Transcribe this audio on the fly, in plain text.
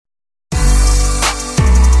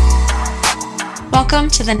Welcome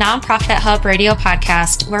to the Nonprofit Hub Radio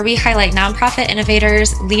podcast, where we highlight nonprofit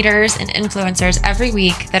innovators, leaders, and influencers every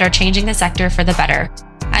week that are changing the sector for the better.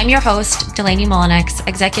 I'm your host, Delaney Mullenix,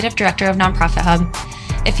 Executive Director of Nonprofit Hub.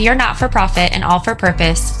 If you're not-for-profit and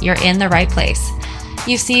all-for-purpose, you're in the right place.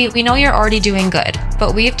 You see, we know you're already doing good,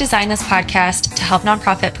 but we've designed this podcast to help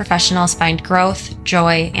nonprofit professionals find growth,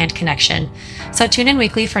 joy, and connection. So tune in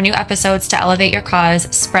weekly for new episodes to elevate your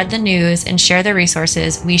cause, spread the news, and share the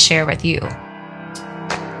resources we share with you.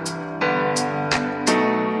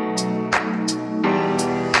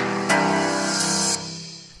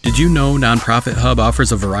 Did you know Nonprofit Hub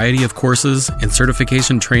offers a variety of courses and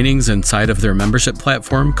certification trainings inside of their membership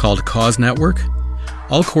platform called Cause Network?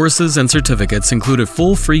 All courses and certificates include a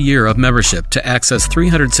full free year of membership to access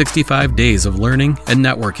 365 days of learning and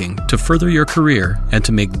networking to further your career and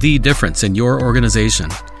to make the difference in your organization.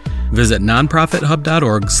 Visit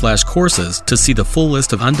nonprofithub.org/courses to see the full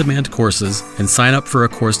list of on-demand courses and sign up for a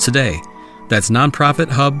course today. That's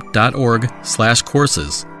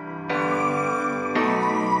nonprofithub.org/courses.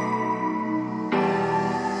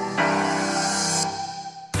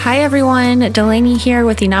 Hi everyone, Delaney here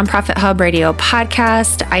with the Nonprofit Hub Radio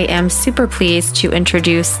podcast. I am super pleased to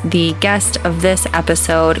introduce the guest of this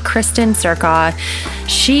episode, Kristin Surkaw.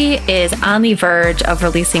 She is on the verge of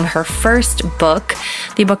releasing her first book.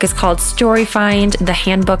 The book is called Story Find, the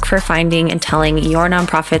Handbook for Finding and Telling Your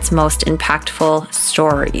Nonprofit's Most Impactful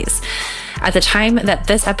Stories. At the time that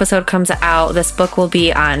this episode comes out, this book will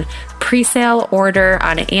be on pre-sale order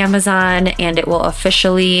on Amazon, and it will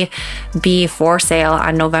officially be for sale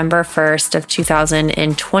on November 1st of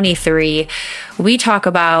 2023. We talk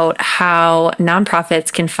about how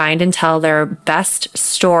nonprofits can find and tell their best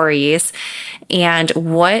stories and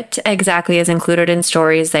what exactly is included in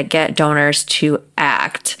stories that get donors to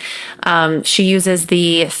act. She uses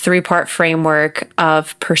the three-part framework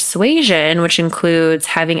of persuasion, which includes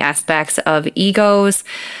having aspects of egos,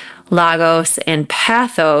 logos, and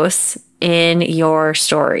pathos in your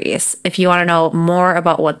stories. If you want to know more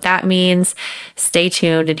about what that means, stay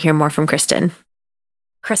tuned and hear more from Kristin.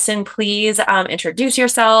 Kristin, please introduce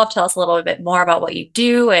yourself. Tell us a little bit more about what you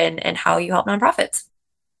do and how you help nonprofits.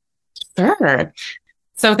 Sure.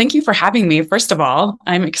 So thank you for having me. First of all,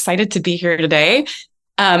 I'm excited to be here today.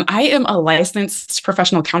 I am a licensed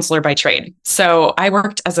professional counselor by trade. So I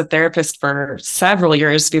worked as a therapist for several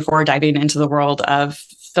years before diving into the world of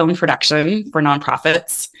film production for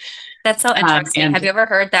nonprofits. That's so interesting. Have you ever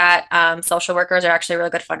heard that social workers are actually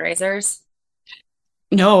really good fundraisers?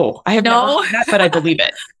 No, I have never heard that, but I believe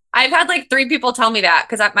it. I've had like 3 people tell me that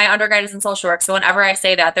because my undergrad is in social work. So whenever I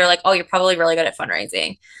say that, they're like, oh, you're probably really good at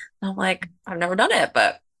fundraising. And I'm like, I've never done it,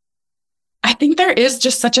 but I think there is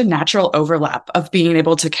just such a natural overlap of being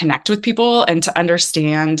able to connect with people and to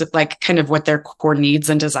understand like kind of what their core needs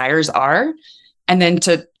and desires are. And then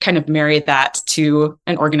to kind of marry that to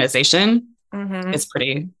an organization is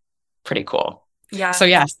pretty cool. Yeah. So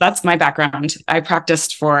yes, that's my background. I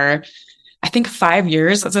practiced for, I think, 5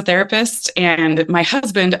 years as a therapist, and my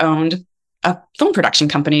husband owned a film production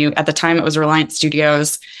company. At the time, it was Reliant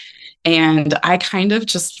Studios. And I kind of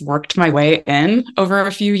just worked my way in over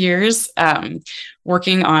a few years,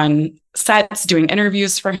 working on sets, doing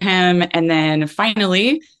interviews for him, and then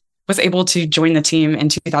finally was able to join the team in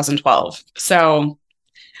 2012. So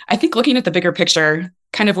I think looking at the bigger picture,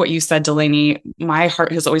 kind of what you said, Delaney, my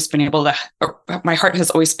heart has always been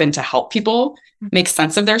to help people make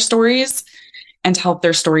sense of their stories and to help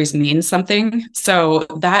their stories mean something. So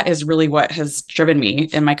that is really what has driven me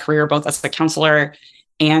in my career, both as a counselor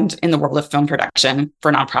and in the world of film production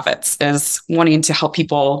for nonprofits, is wanting to help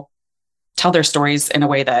people tell their stories in a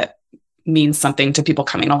way that means something to people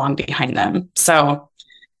coming along behind them. So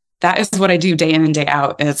that is what I do day in and day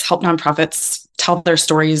out, is help nonprofits tell their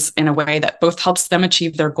stories in a way that both helps them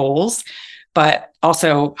achieve their goals, but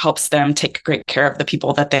also helps them take great care of the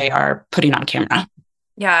people that they are putting on camera.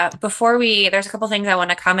 Yeah. There's a couple things I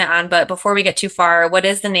want to comment on, but before we get too far, what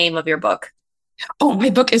is the name of your book? Oh, my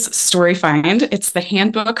book is Story Find. It's the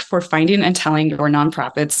handbook for finding and telling your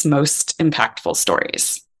nonprofit's most impactful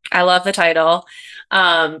stories. I love the title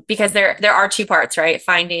because there are 2 parts, right?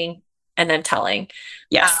 Finding and then telling.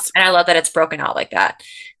 Yes. And I love that it's broken out like that.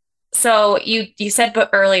 So you said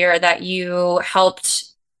earlier that you helped,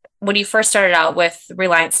 when you first started out with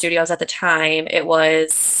Reliant Studios at the time, it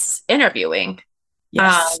was interviewing.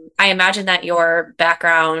 Yes. I imagine that your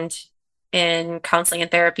background in counseling and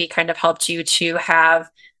therapy kind of helped you to have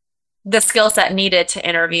the skill set needed to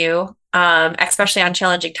interview, especially on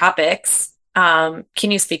challenging topics. Can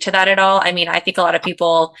you speak to that at all? I mean, I think a lot of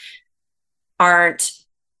people aren't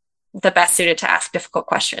the best suited to ask difficult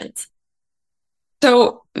questions.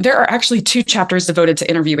 So there are actually two chapters devoted to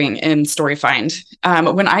interviewing in StoryFind.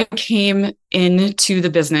 When I came into the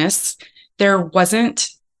business, there wasn't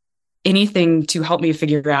anything to help me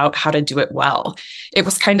figure out how to do it well. It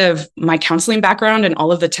was kind of my counseling background and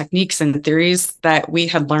all of the techniques and theories that we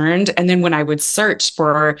had learned. And then when I would search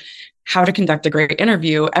for how to conduct a great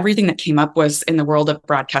interview, everything that came up was in the world of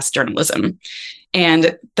broadcast journalism.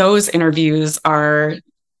 And those interviews are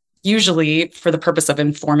usually for the purpose of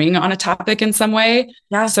informing on a topic in some way.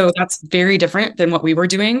 Yeah. So that's very different than what we were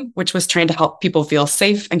doing, which was trying to help people feel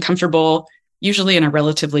safe and comfortable, usually in a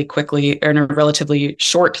relatively quickly or in a relatively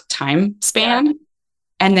short time span. Yeah.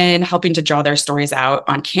 And then helping to draw their stories out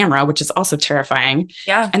on camera, which is also terrifying.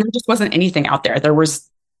 Yeah. And there just wasn't anything out there.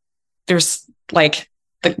 There's like,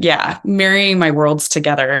 marrying my worlds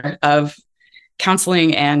together of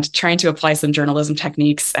counseling and trying to apply some journalism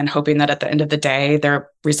techniques and hoping that at the end of the day, their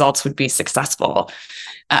results would be successful.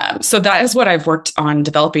 So that is what I've worked on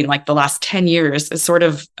developing like the last 10 years is sort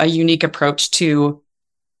of a unique approach to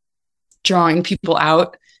drawing people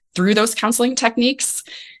out through those counseling techniques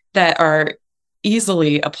that are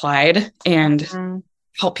easily applied and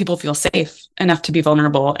help people feel safe enough to be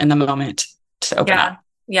vulnerable in the moment to open up.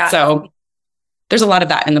 Yeah. So there's a lot of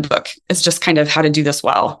that in the book. It's just kind of how to do this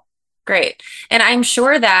well. Great. And I'm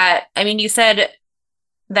sure that, I mean, you said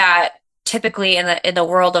that typically in the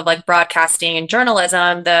world of like broadcasting and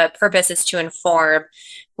journalism, the purpose is to inform,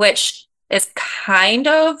 which is kind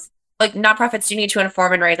of like nonprofits do need to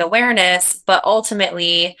inform and raise awareness, but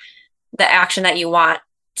ultimately the action that you want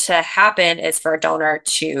to happen is for a donor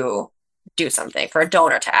to do something, for a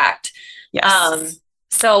donor to act. Yes.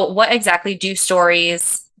 So what exactly do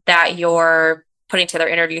stories that you're putting together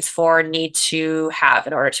interviews for need to have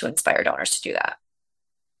in order to inspire donors to do that?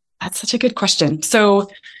 That's such a good question. So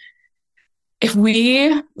if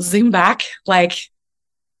we zoom back like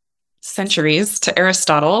centuries to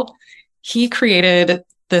Aristotle, he created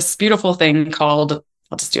this beautiful thing called,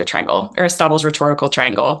 I'll just do a triangle, Aristotle's rhetorical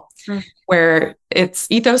triangle, where it's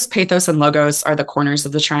ethos, pathos, and logos are the corners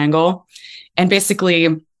of the triangle. And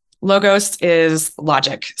basically, logos is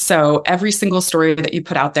logic. So every single story that you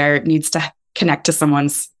put out there needs to connect to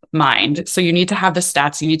someone's mind. So you need to have the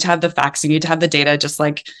stats, you need to have the facts, you need to have the data, just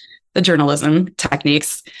like the journalism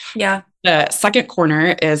techniques. Yeah. The second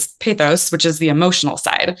corner is pathos, which is the emotional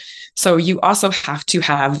side. So you also have to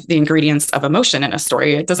have the ingredients of emotion in a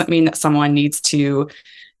story. It doesn't mean that someone needs to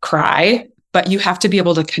cry, but you have to be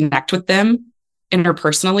able to connect with them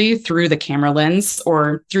interpersonally through the camera lens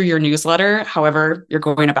or through your newsletter, however you're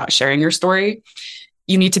going about sharing your story.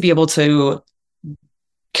 You need to be able to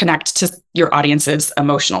connect to your audience's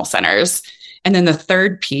emotional centers. And then the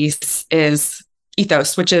third piece is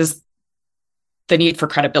ethos, which is the need for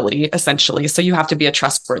credibility, essentially. So you have to be a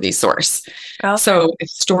trustworthy source. Okay. So if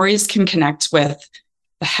stories can connect with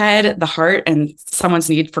the head, the heart, and someone's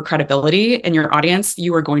need for credibility in your audience,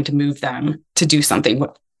 you are going to move them to do something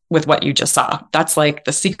with what you just saw. That's like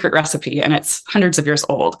the secret recipe, and it's hundreds of years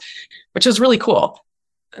old, which is really cool.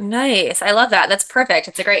 Nice. I love that. That's perfect.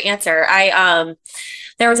 It's a great answer.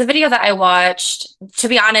 There was a video that I watched. To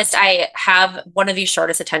be honest, I have one of the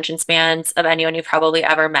shortest attention spans of anyone you've probably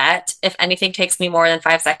ever met. If anything takes me more than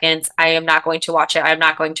 5 seconds, I am not going to watch it. I'm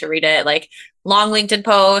not going to read it. Like long LinkedIn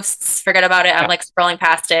posts, forget about it. I'm like scrolling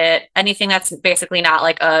past it. Anything that's basically not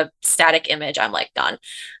like a static image, I'm like done.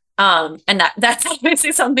 And that's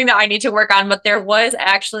obviously something that I need to work on. But there was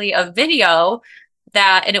actually a video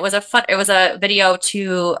and it was a video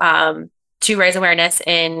to raise awareness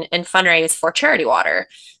and fundraise for Charity Water.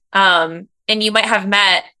 And you might have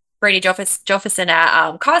met Brady Jofferson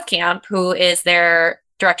at Cause Camp, who is their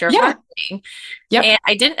director of marketing. Yep. And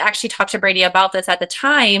I didn't actually talk to Brady about this at the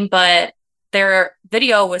time, but their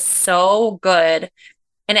video was so good.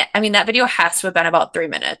 And that video has to have been about 3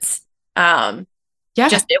 minutes. It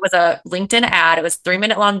was a LinkedIn ad. It was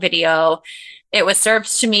 3-minute long video. It was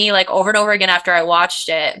served to me like over and over again after I watched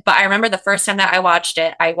it. But I remember the first time that I watched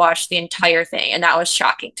it, I watched the entire thing, and that was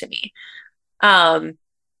shocking to me.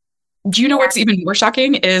 Do you know what's even more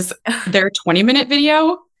shocking is their 20-minute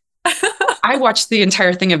video? I watched the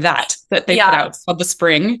entire thing of that they put out. It's called The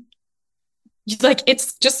Spring. Like,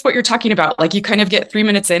 it's just what you're talking about. Like, you kind of get 3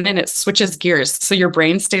 minutes in and it switches gears. So your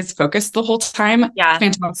brain stays focused the whole time. Yeah.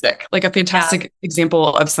 Fantastic. Like a fantastic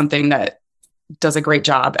example of something that does a great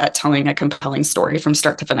job at telling a compelling story from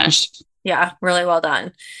start to finish. Yeah, really well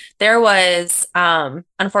done. There was,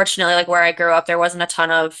 unfortunately, like where I grew up, there wasn't a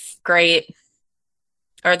ton of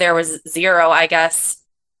there was zero, I guess,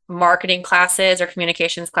 marketing classes or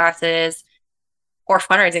communications classes or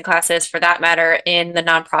fundraising classes for that matter in the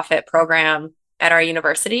nonprofit program at our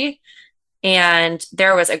university. And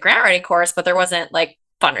there was a grant writing course, but there wasn't like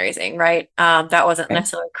fundraising, right? That wasn't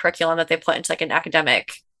necessarily a curriculum that they put into like an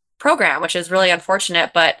academic program, which is really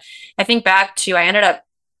unfortunate. But I think back to, I ended up,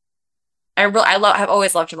 have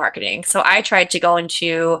always loved marketing. So I tried to go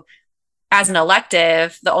into, as an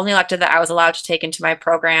elective, the only elective that I was allowed to take into my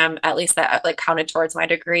program, at least that like counted towards my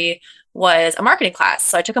degree, was a marketing class.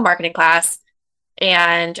 So I took a marketing class.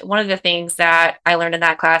 And one of the things that I learned in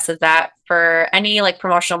that class is that for any like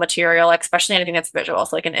promotional material, especially anything that's visual,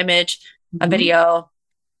 so like an image, a video,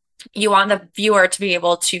 you want the viewer to be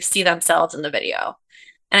able to see themselves in the video.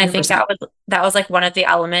 And I 100%. think that was like one of the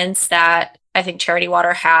elements that I think Charity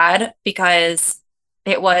Water had, because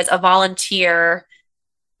it was a volunteer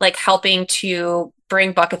like helping to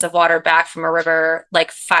bring buckets of water back from a river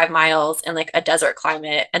like 5 miles in like a desert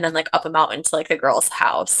climate, and then like up a mountain to like the girl's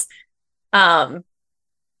house.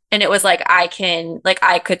 And it was like,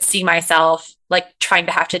 I could see myself like trying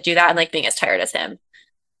to have to do that and like being as tired as him.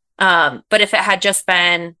 But if it had just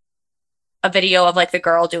been a video of like the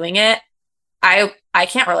girl doing it, I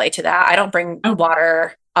can't relate to that. I don't bring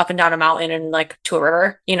water up and down a mountain and like to a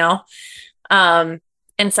river, you know?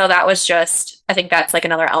 And so that was just, I think that's like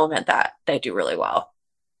another element that they do really well.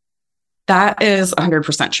 That is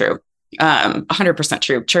 100% true. 100%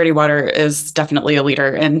 true. Charity Water is definitely a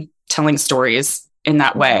leader in telling stories in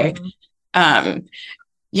that way.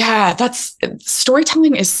 That's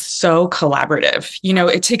storytelling is so collaborative. You know,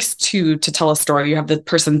 it takes two to tell a story. You have the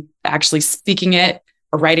person actually speaking it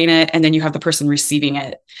or writing it, and then you have the person receiving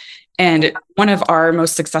it. And one of our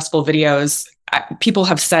most successful videos, people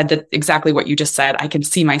have said that exactly what you just said. I can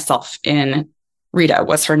see myself in Rita,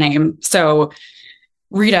 was her name. So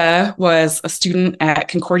Rita was a student at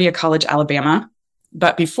Concordia College, Alabama.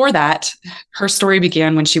 But before that, her story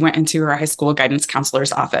began when she went into her high school guidance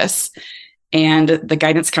counselor's office. And the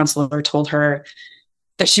guidance counselor told her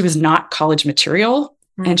that she was not college material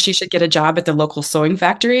and she should get a job at the local sewing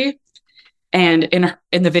factory. And in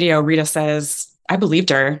the video, Rita says, I believed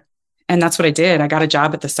her. And that's what I did. I got a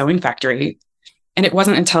job at the sewing factory. And it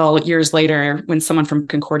wasn't until years later when someone from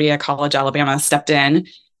Concordia College, Alabama stepped in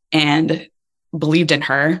and believed in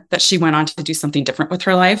her that she went on to do something different with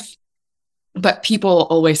her life. But people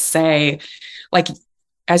always say, like,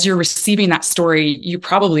 as you're receiving that story, you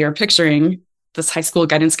probably are picturing this high school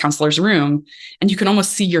guidance counselor's room, and you can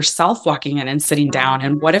almost see yourself walking in and sitting down.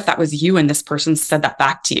 And what if that was you and this person said that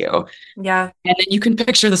back to you? Yeah. And then you can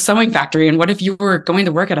picture the sewing factory. And what if you were going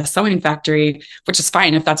to work at a sewing factory, which is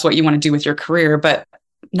fine if that's what you want to do with your career, but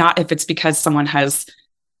not if it's because someone has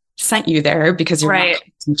sent you there because you're not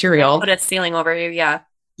material. Put a ceiling over you. Yeah.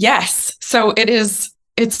 Yes. So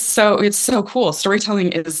it's so cool.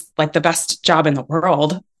 Storytelling is like the best job in the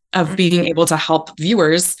world of being able to help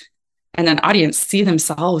viewers and an audience see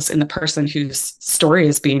themselves in the person whose story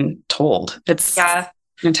is being told. It's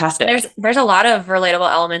fantastic. There's a lot of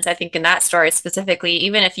relatable elements, I think, in that story specifically.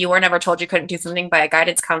 Even if you were never told you couldn't do something by a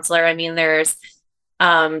guidance counselor, I mean, there's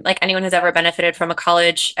like anyone who's ever benefited from a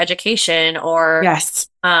college education or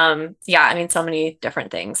I mean, so many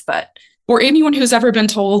different things, but or anyone who's ever been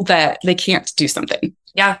told that they can't do something.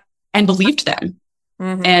 Yeah. And believed them.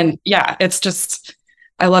 And it's just,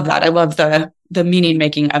 I love that. I love the meaning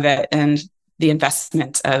making of it and the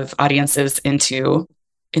investment of audiences into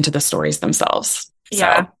the stories themselves.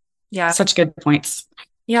 Yeah. So, such good points.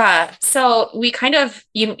 Yeah. So we kind of,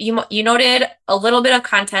 you noted a little bit of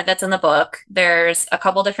content that's in the book. There's a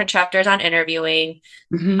couple different chapters on interviewing.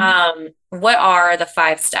 What are the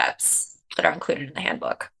 5 steps that are included in the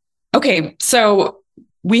handbook? Okay. So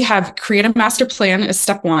we have create a master plan is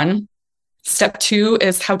step 1. Step 2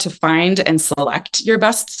 is how to find and select your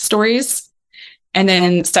best stories. And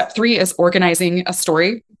then step 3 is organizing a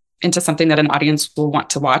story into something that an audience will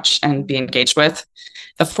want to watch and be engaged with.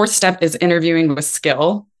 The 4th step is interviewing with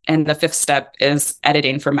skill. And the 5th step is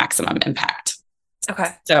editing for maximum impact. Okay.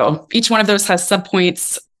 So each one of those has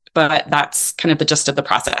subpoints, but that's kind of the gist of the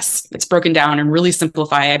process. It's broken down and really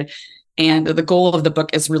simplified. And the goal of the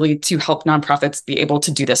book is really to help nonprofits be able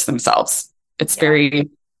to do this themselves. It's very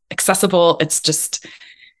accessible. It's just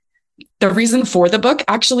the reason for the book.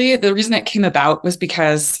 Actually, the reason it came about was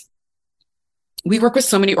because we work with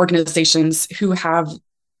so many organizations who have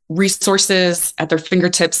resources at their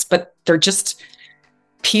fingertips, but they're just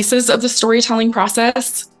pieces of the storytelling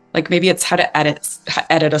process. Like maybe it's how to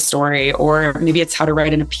edit a story, or maybe it's how to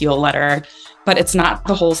write an appeal letter, but it's not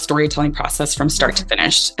the whole storytelling process from start to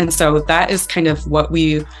finish. And so that is kind of what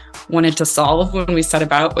we wanted to solve when we set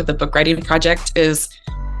about with the book writing project is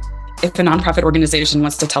if a nonprofit organization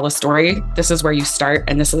wants to tell a story, this is where you start.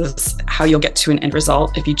 And this is how you'll get to an end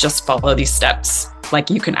result. If you just follow these steps, like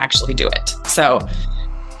you can actually do it. So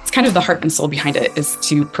kind of the heart and soul behind it, is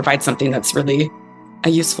to provide something that's really a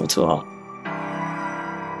useful tool.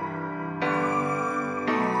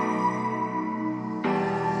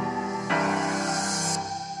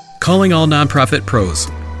 Calling all nonprofit pros.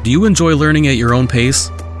 Do you enjoy learning at your own pace?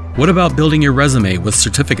 What about building your resume with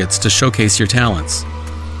certificates to showcase your talents?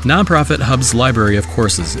 Nonprofit Hub's library of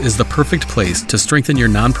courses is the perfect place to strengthen your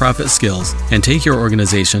nonprofit skills and take your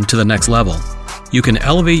organization to the next level. You can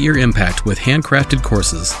elevate your impact with handcrafted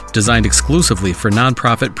courses designed exclusively for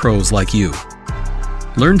nonprofit pros like you.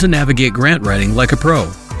 Learn to navigate grant writing like a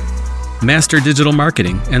pro. Master digital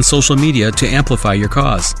marketing and social media to amplify your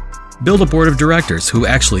cause. Build a board of directors who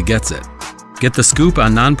actually gets it. Get the scoop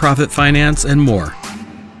on nonprofit finance and more.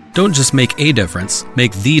 Don't just make a difference,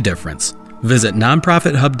 make the difference. Visit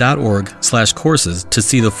nonprofithub.org/courses to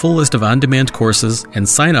see the full list of on-demand courses and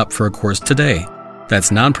sign up for a course today. That's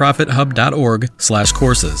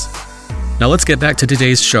nonprofithub.org/courses. Now let's get back to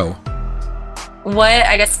today's show. What,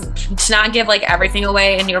 I guess, to not give like everything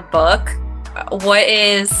away in your book, what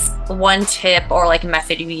is one tip or like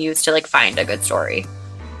method you use to like find a good story?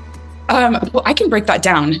 Well, I can break that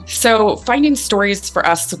down. So finding stories for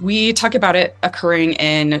us, we talk about it occurring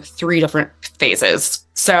in 3 different phases.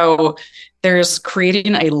 So there's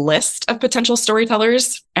creating a list of potential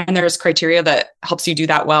storytellers, and there's criteria that helps you do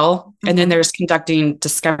that well. And then there's conducting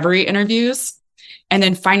discovery interviews. And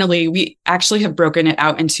then finally, we actually have broken it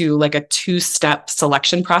out into like a 2-step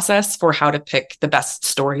selection process for how to pick the best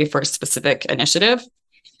story for a specific initiative.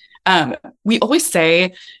 We always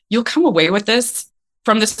say you'll come away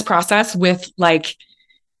from this process with like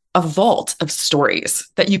a vault of stories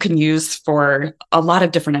that you can use for a lot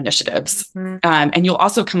of different initiatives. And you'll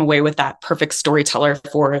also come away with that perfect storyteller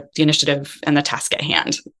for the initiative and the task at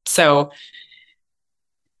hand. So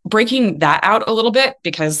breaking that out a little bit,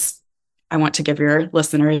 because I want to give your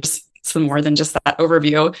listeners some more than just that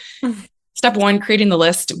overview. Step 1, creating the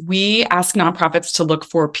list. We ask nonprofits to look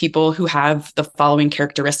for people who have the following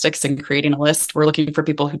characteristics in creating a list. We're looking for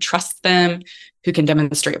people who trust them, who can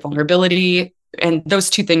demonstrate vulnerability. And those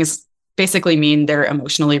 2 things basically mean they're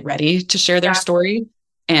emotionally ready to share their story,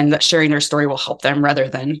 and that sharing their story will help them rather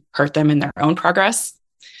than hurt them in their own progress.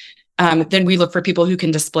 Then we look for people who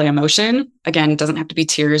can display emotion. Again, it doesn't have to be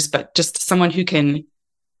tears, but just someone who can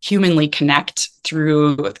humanly connect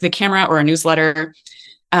through the camera or a newsletter.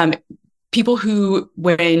 People who,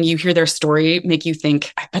 when you hear their story, make you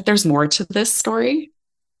think, I bet there's more to this story.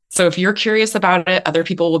 So if you're curious about it, other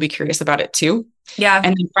people will be curious about it too. Yeah.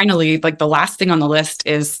 And then finally, like the last thing on the list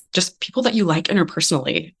is just people that you like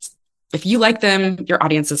interpersonally. If you like them, your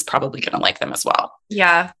audience is probably going to like them as well.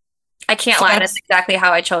 Yeah. I can't lie. That's exactly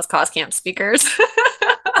how I chose Cause Camp speakers.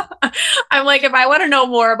 I'm like, if I want to know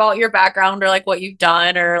more about your background or like what you've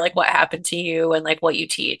done or like what happened to you and like what you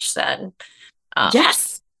teach, then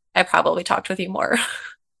yes, I probably talked with you more.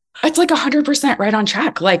 It's like 100% right on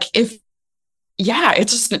track. Like it's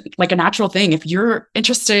just like a natural thing. If you're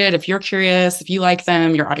interested, if you're curious, if you like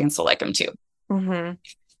them, your audience will like them too.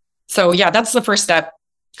 So that's the first step.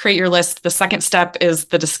 Create your list. The second step is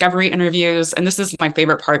the discovery interviews. And this is my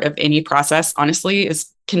favorite part of any process, honestly, is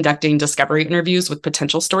conducting discovery interviews with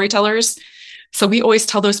potential storytellers. So we always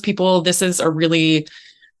tell those people this is a really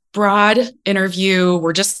broad interview.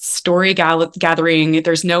 We're just story gathering.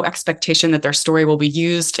 There's no expectation that their story will be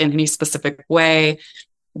used in any specific way.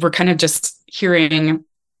 We're kind of just hearing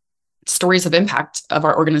stories of impact of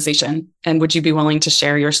our organization. And would you be willing to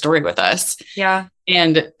share your story with us? Yeah.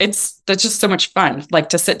 And that's just so much fun, like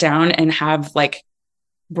to sit down and have like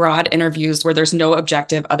broad interviews where there's no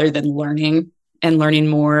objective other than learning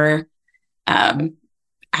more,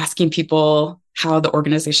 asking people how the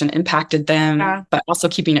organization impacted them, but also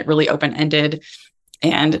keeping it really open-ended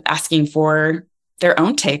and asking for their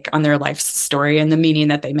own take on their life story and the meaning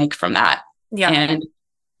that they make from that. Yeah. And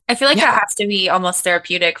I feel like that has to be almost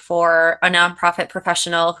therapeutic for a nonprofit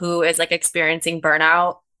professional who is like experiencing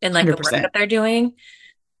burnout in like 100%. The work that they're doing.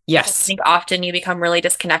 Yes. I think often you become really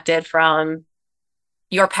disconnected from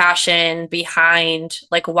your passion behind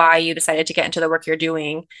like why you decided to get into the work you're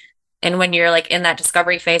doing. And when you're like in that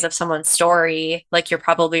discovery phase of someone's story, like you're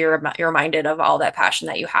probably you're reminded of all that passion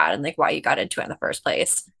that you had and like why you got into it in the first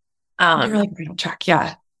place. You're like right on track.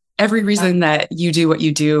 Yeah. Every reason that you do what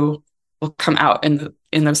you do will come out in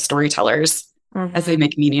those storytellers as they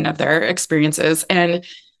make meaning of their experiences. And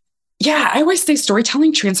I always say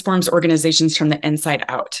storytelling transforms organizations from the inside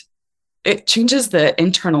out. It changes the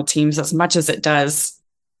internal teams as much as it does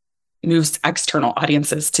moves external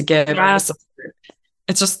audiences to give or to support.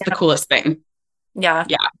 It's just the coolest thing. Yeah.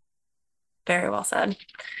 Yeah. Very well said.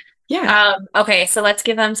 Yeah. Okay. So let's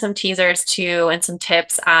give them some teasers too and some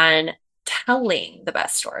tips on telling the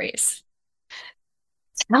best stories?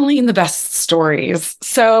 Telling the best stories.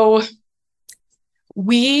 So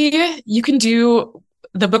you can do,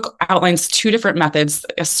 the book outlines two different methods: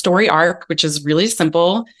 a story arc, which is really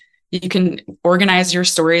simple. You can organize your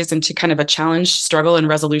stories into kind of a challenge, struggle, and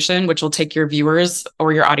resolution, which will take your viewers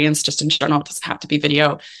or your audience, just in general, it doesn't have to be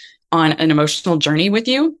video, on an emotional journey with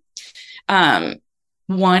you.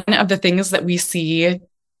 One of the things that we see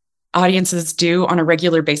audiences do on a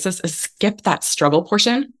regular basis is skip that struggle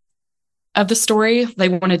portion of the story. They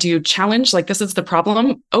want to do challenge, like, this is the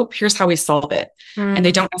problem. Oh, here's how we solve it. And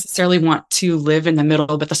they don't necessarily want to live in the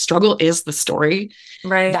middle, but the struggle is the story.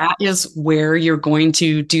 Right. That is where you're going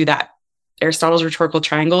to do that Aristotle's rhetorical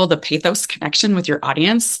triangle, the pathos connection with your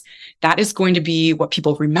audience. That is going to be what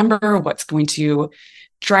people remember, what's going to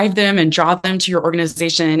drive them and draw them to your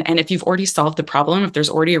organization. And if you've already solved the problem, if there's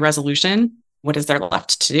already a resolution, what is there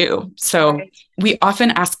left to do? So we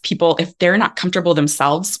often ask people, if they're not comfortable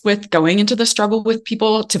themselves with going into the struggle with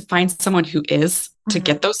people, to find someone who is, to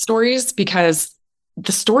get those stories, because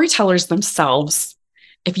the storytellers themselves,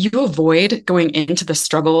 if you avoid going into the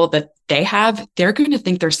struggle that they have, they're going to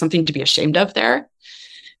think there's something to be ashamed of there.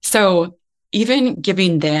 So even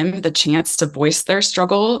giving them the chance to voice their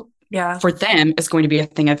struggle, for them, is going to be a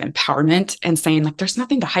thing of empowerment, and saying, like, there's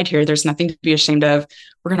nothing to hide here. There's nothing to be ashamed of.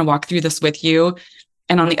 We're going to walk through this with you.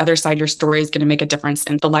 And on the other side, your story is going to make a difference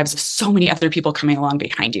in the lives of so many other people coming along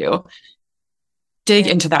behind you. Dig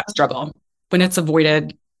into that struggle. When it's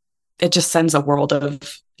avoided, it just sends a world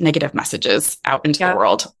of negative messages out into the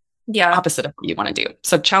world. Opposite of what you want to do.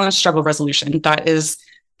 So challenge, struggle, resolution. That is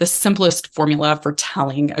the simplest formula for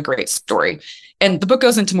telling a great story. And the book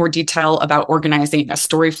goes into more detail about organizing a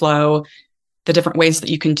story flow, the different ways that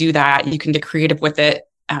you can do that. You can get creative with it.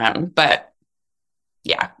 But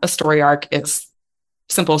yeah, a story arc is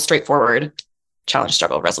simple, straightforward, challenge,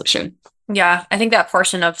 struggle, resolution. Yeah, I think that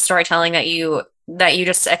portion of storytelling that you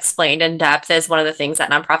just explained in depth is one of the things that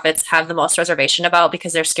nonprofits have the most reservation about,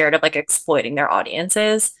 because they're scared of, like, exploiting their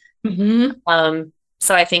audiences.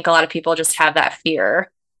 So I think a lot of people just have that fear.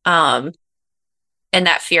 And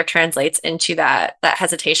that fear translates into that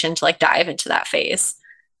hesitation to, like, dive into that phase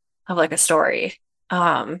of, like, a story.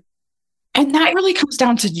 And that really comes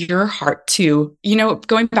down to your heart too. You know,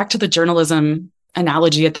 going back to the journalism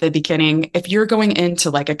analogy at the beginning, if you're going in to,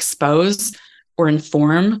 like, expose or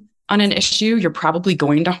inform on an issue, you're probably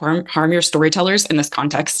going to harm your storytellers in this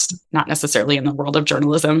context, not necessarily in the world of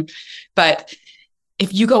journalism. But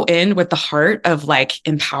if you go in with the heart of, like,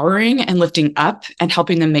 empowering and lifting up and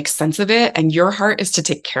helping them make sense of it, and your heart is to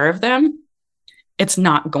take care of them, it's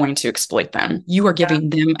not going to exploit them. You are giving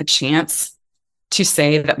them a chance to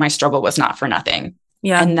say that my struggle was not for nothing.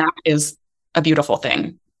 And that is a beautiful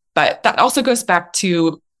thing. But that also goes back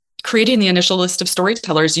to creating the initial list of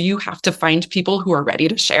storytellers. You have to find people who are ready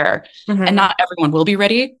to share, and not everyone will be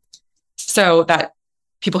ready. So that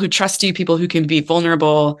people who trust you, people who can be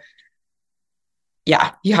vulnerable,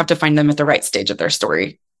 you have to find them at the right stage of their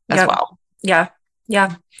story as well.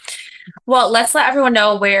 Well, let's let everyone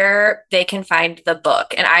know where they can find the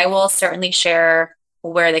book. And I will certainly share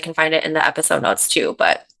where they can find it in the episode notes too.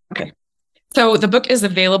 But okay. So the book is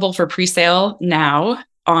available for pre-sale now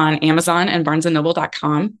on Amazon and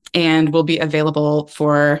barnesandnoble.com, and will be available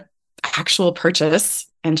for actual purchase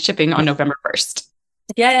and shipping on November 1st.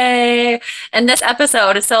 Yay. And this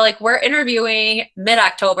episode, so, like, we're interviewing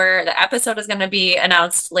mid-October. The episode is going to be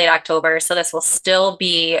announced late October. So this will still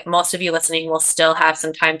be, most of you listening will still have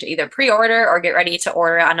some time to either pre-order or get ready to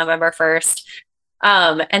order on November 1st.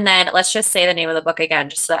 And then let's just say the name of the book again,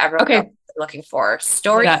 just so that everyone knows what they're looking for.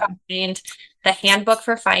 Story Find, the Handbook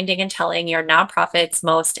for Finding and Telling Your Nonprofit's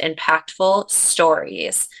Most Impactful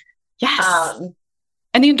Stories. Yes.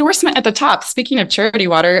 And the endorsement at the top, speaking of Charity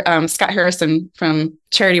Water, Scott Harrison from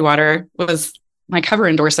Charity Water was my cover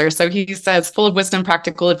endorser. So he says, full of wisdom,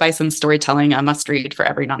 practical advice, and storytelling, a must read for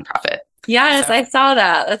every nonprofit. Yes, so, I saw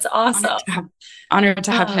that. That's awesome. Honored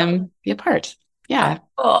to have him be a part. Yeah.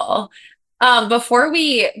 Cool. Before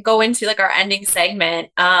we go into, like, our ending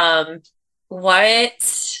segment,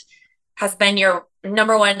 what has been your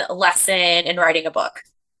number one lesson in writing a book?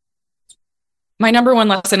 My number one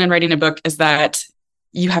lesson in writing a book is that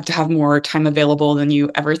you have to have more time available than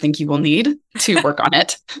you ever think you will need to work on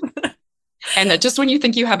it. And that just when you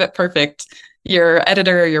think you have it perfect, your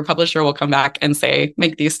editor or your publisher will come back and say,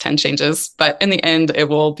 make these 10 changes. But in the end, it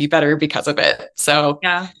will be better because of it. So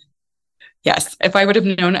yes, if I would have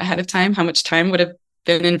known ahead of time how much time would have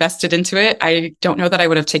been invested into it, I don't know that I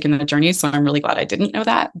would have taken the journey. So I'm really glad I didn't know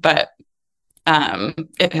that. But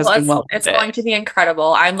it has been well. It's going to be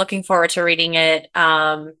incredible. I'm looking forward to reading it.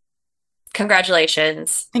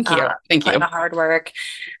 Congratulations. Thank you. Thank you. On the hard work.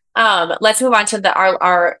 Let's move on to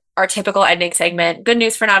our typical ending segment. Good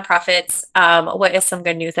news for nonprofits. What is some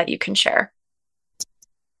good news that you can share?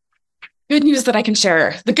 Good news that I can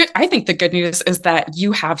share. I think the good news is that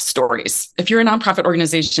you have stories. If you're a nonprofit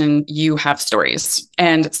organization, you have stories.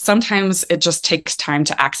 And sometimes it just takes time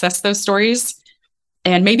to access those stories.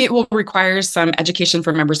 And maybe it will require some education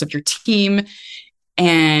for members of your team.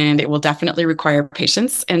 And it will definitely require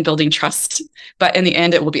patience and building trust. But in the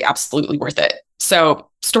end, it will be absolutely worth it. So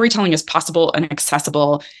storytelling is possible and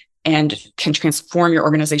accessible and can transform your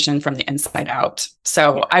organization from the inside out.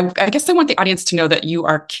 So I guess I want the audience to know that you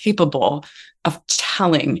are capable of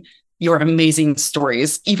telling your amazing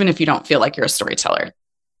stories, even if you don't feel like you're a storyteller.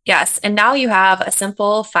 Yes. And now you have a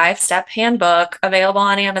simple 5-step handbook available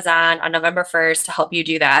on Amazon on November 1st to help you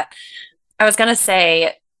do that. I was going to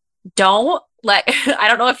say, I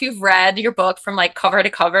don't know if you've read your book from like cover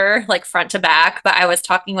to cover, like front to back, but I was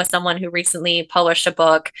talking with someone who recently published a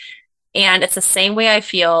book, and it's the same way I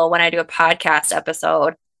feel when I do a podcast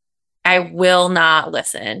episode. I will not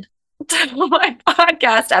listen to my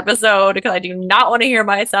podcast episode because I do not want to hear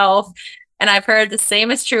myself. And I've heard the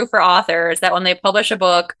same is true for authors, that when they publish a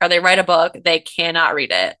book or they write a book, they cannot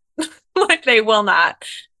read it. Like they will not.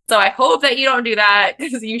 So I hope that you don't do that,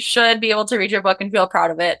 because you should be able to read your book and feel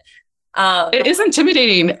proud of it. It is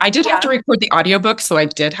intimidating. I did have to record the audiobook, so I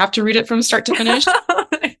did have to read it from start to finish.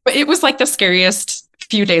 But it was like the scariest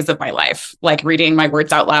few days of my life, like reading my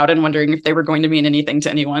words out loud and wondering if they were going to mean anything to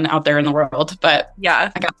anyone out there in the world. But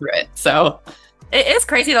yeah, I got through it. So it is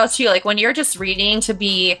crazy though too. Like when you're just reading to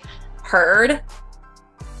be heard,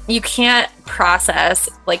 you can't process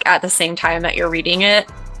like at the same time that you're reading it.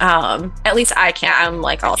 At least I can't. I'm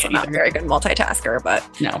like also not a very good multitasker, but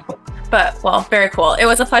no. But well, very cool. It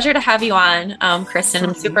was a pleasure to have you on, Kristin.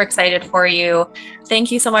 I'm super excited for you.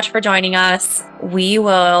 Thank you so much for joining us. We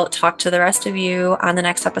will talk to the rest of you on the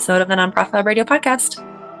next episode of the Nonprofit Hub Radio podcast.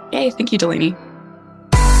 Yay. Thank you, Delaney.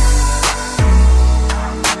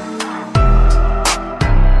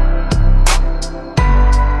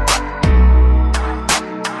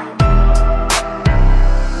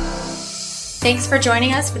 Thanks for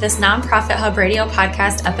joining us for this Nonprofit Hub Radio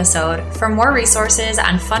podcast episode. For more resources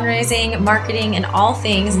on fundraising, marketing, and all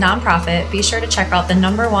things nonprofit, be sure to check out the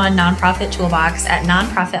 #1 nonprofit toolbox at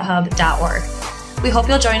nonprofithub.org. We hope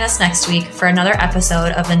you'll join us next week for another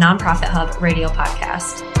episode of the Nonprofit Hub Radio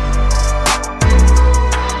podcast.